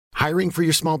Hiring for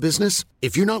your small business?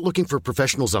 If you're not looking for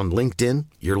professionals on LinkedIn,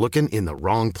 you're looking in the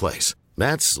wrong place.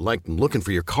 That's like looking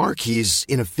for your car keys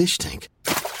in a fish tank.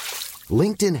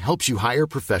 LinkedIn helps you hire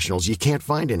professionals you can't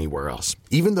find anywhere else,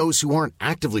 even those who aren't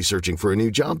actively searching for a new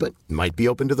job but might be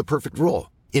open to the perfect role.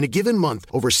 In a given month,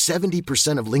 over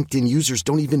 70% of LinkedIn users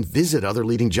don't even visit other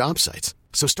leading job sites.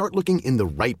 So start looking in the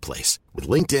right place. With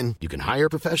LinkedIn, you can hire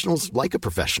professionals like a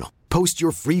professional. Post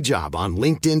your free job on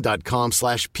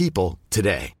linkedin.com/people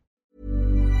today.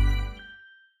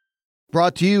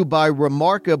 Brought to you by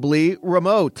Remarkably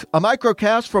Remote, a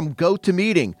microcast from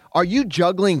GoToMeeting. Are you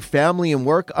juggling family and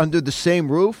work under the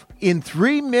same roof? In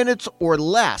 3 minutes or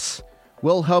less,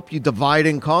 we'll help you divide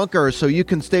and conquer so you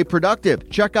can stay productive.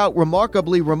 Check out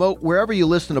Remarkably Remote wherever you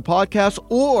listen to podcasts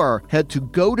or head to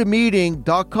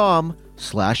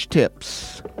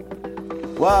gotomeeting.com/tips.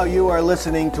 Well, you are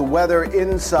listening to Weather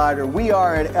Insider. We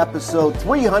are at episode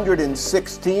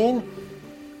 316.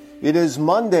 It is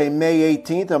Monday, May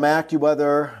 18th. I'm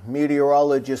AccuWeather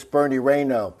meteorologist Bernie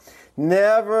Rayno.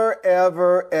 Never,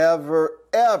 ever, ever,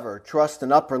 ever trust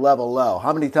an upper level low.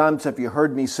 How many times have you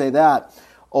heard me say that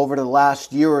over the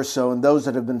last year or so? And those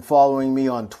that have been following me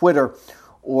on Twitter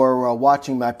or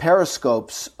watching my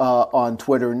periscopes on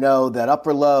Twitter know that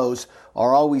upper lows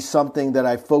are always something that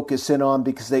I focus in on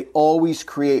because they always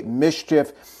create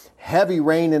mischief. Heavy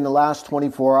rain in the last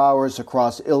 24 hours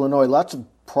across Illinois. Lots of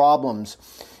problems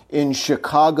in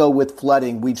Chicago with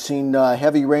flooding. We've seen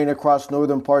heavy rain across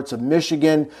northern parts of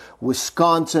Michigan,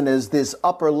 Wisconsin, as this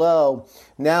upper low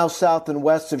now south and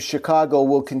west of Chicago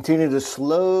will continue to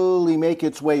slowly make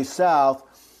its way south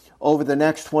over the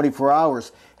next 24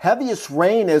 hours. Heaviest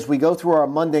rain as we go through our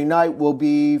Monday night will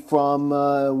be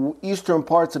from eastern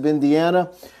parts of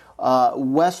Indiana,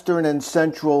 western and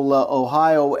central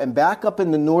Ohio, and back up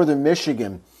into northern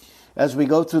Michigan. As we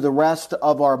go through the rest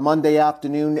of our Monday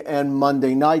afternoon and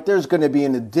Monday night, there's going to be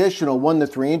an additional 1 to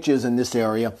 3 inches in this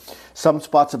area. Some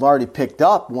spots have already picked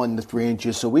up 1 to 3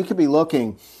 inches, so we could be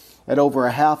looking at over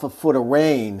a half a foot of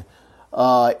rain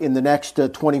in the next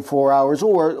 24 hours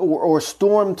or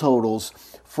storm totals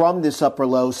from this upper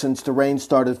low since the rain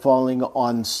started falling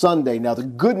on Sunday. Now, the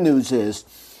good news is,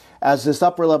 as this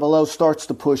upper level low starts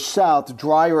to push south,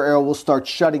 drier air will start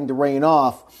shutting the rain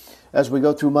off as we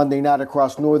go through Monday night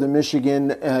across northern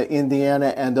Michigan,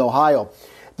 Indiana, and Ohio.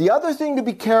 The other thing to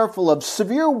be careful of,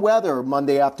 severe weather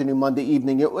Monday afternoon, Monday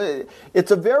evening.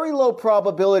 It's a very low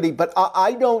probability, but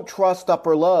I don't trust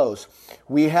upper lows.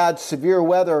 We had severe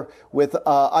weather with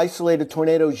isolated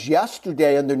tornadoes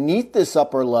yesterday underneath this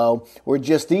upper low, or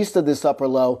just east of this upper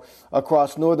low,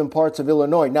 across northern parts of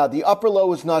Illinois. Now, the upper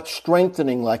low is not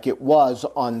strengthening like it was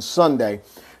on Sunday,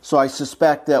 so I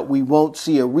suspect that we won't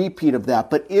see a repeat of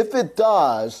that. But if it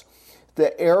does,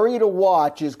 the area to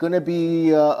watch is going to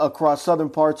be across southern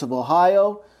parts of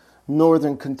Ohio,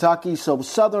 northern Kentucky, so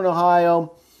southern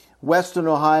Ohio, western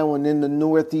Ohio, and in the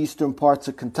northeastern parts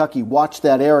of Kentucky. Watch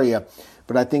that area.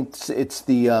 But I think it's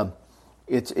the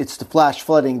flash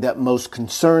flooding that most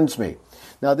concerns me.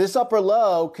 Now, this upper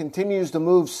low continues to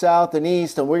move south and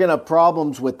east, and we're going to have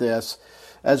problems with this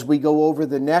as we go over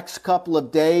the next couple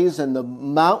of days in the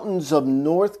mountains of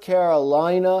North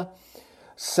Carolina,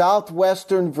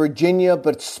 southwestern Virginia,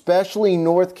 but especially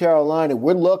North Carolina.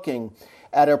 We're looking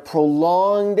at a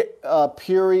prolonged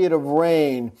period of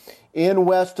rain in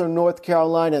western North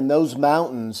Carolina and those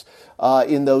mountains,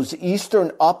 in those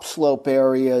eastern upslope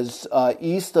areas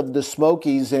east of the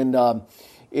Smokies in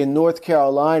North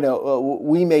Carolina.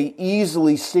 We may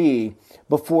easily see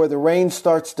before the rain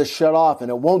starts to shut off, and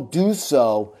it won't do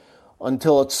so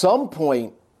until at some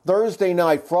point Thursday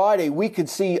night, Friday, we could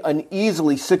see an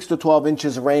easily 6 to 12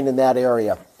 inches of rain in that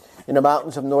area, in the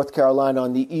mountains of North Carolina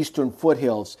on the eastern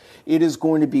foothills. It is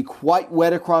going to be quite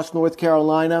wet across North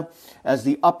Carolina as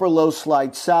the upper low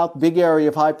slides south. Big area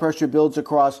of high pressure builds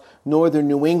across northern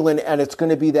New England, and it's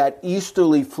going to be that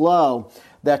easterly flow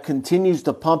that continues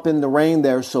to pump in the rain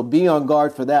there, so be on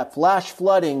guard for that. Flash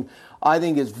flooding, I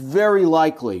think, is very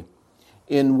likely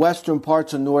in western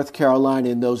parts of North Carolina,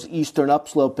 in those eastern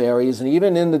upslope areas, and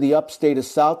even into the upstate of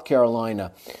South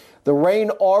Carolina. The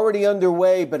rain already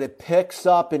underway, but it picks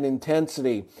up in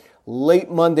intensity. Late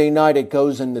Monday night, it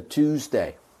goes into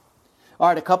Tuesday. All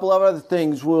right, a couple of other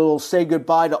things. We'll say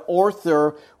goodbye to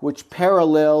Arthur, which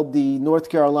paralleled the North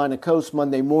Carolina coast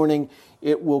Monday morning.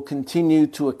 It will continue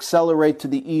to accelerate to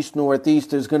the east-northeast.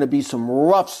 There's going to be some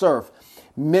rough surf,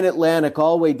 mid-Atlantic,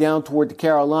 all the way down toward the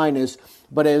Carolinas.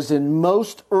 But as in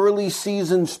most early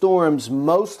season storms,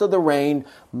 most of the rain,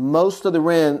 most of the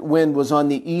wind was on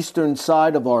the eastern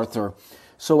side of Arthur.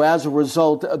 So as a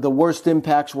result, the worst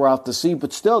impacts were out to sea.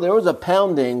 But still, there was a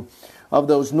pounding of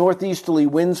those northeasterly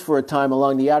winds for a time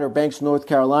along the Outer Banks, North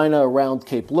Carolina, around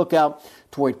Cape Lookout,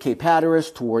 toward Cape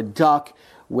Hatteras, toward Duck,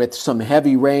 with some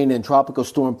heavy rain and tropical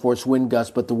storm force wind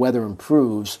gusts, but the weather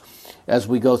improves as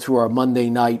we go through our Monday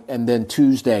night and then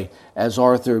Tuesday as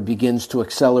Arthur begins to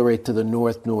accelerate to the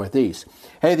north-northeast.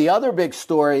 Hey, the other big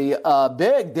story,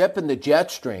 big dip in the jet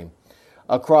stream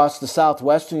across the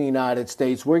southwestern United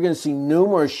States. We're going to see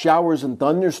numerous showers and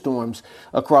thunderstorms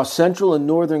across central and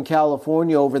northern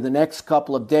California over the next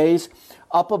couple of days,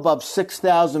 up above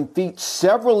 6,000 feet,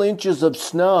 several inches of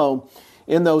snow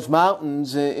in those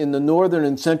mountains in the northern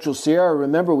and central Sierra.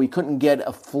 Remember, we couldn't get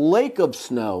a flake of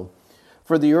snow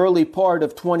for the early part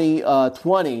of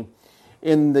 2020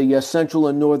 in the central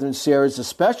and northern Sierras,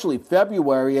 especially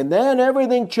February. And then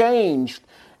everything changed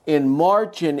in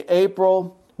March and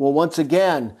April. Well, once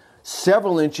again,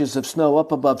 several inches of snow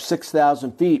up above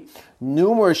 6,000 feet.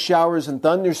 Numerous showers and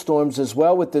thunderstorms as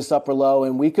well with this upper low,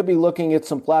 and we could be looking at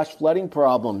some flash flooding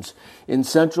problems in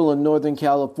central and northern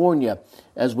California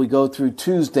as we go through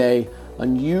Tuesday.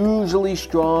 Unusually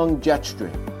strong jet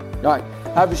stream. All right,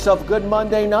 have yourself a good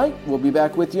Monday night. We'll be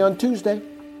back with you on Tuesday.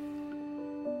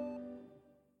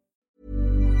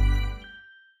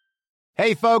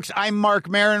 Hey, folks, I'm Mark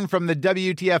Maron from the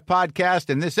WTF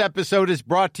Podcast, and this episode is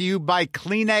brought to you by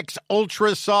Kleenex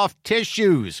Ultra Soft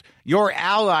Tissues, your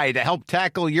ally to help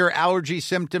tackle your allergy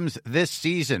symptoms this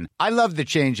season. I love the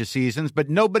change of seasons,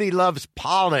 but nobody loves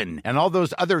pollen and all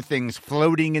those other things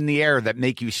floating in the air that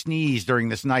make you sneeze during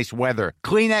this nice weather.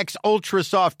 Kleenex Ultra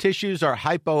Soft Tissues are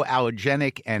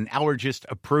hypoallergenic and allergist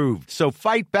approved, so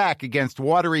fight back against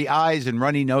watery eyes and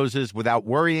runny noses without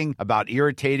worrying about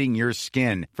irritating your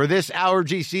skin. For this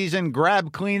allergy season,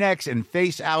 grab Kleenex and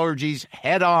face allergies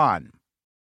head on.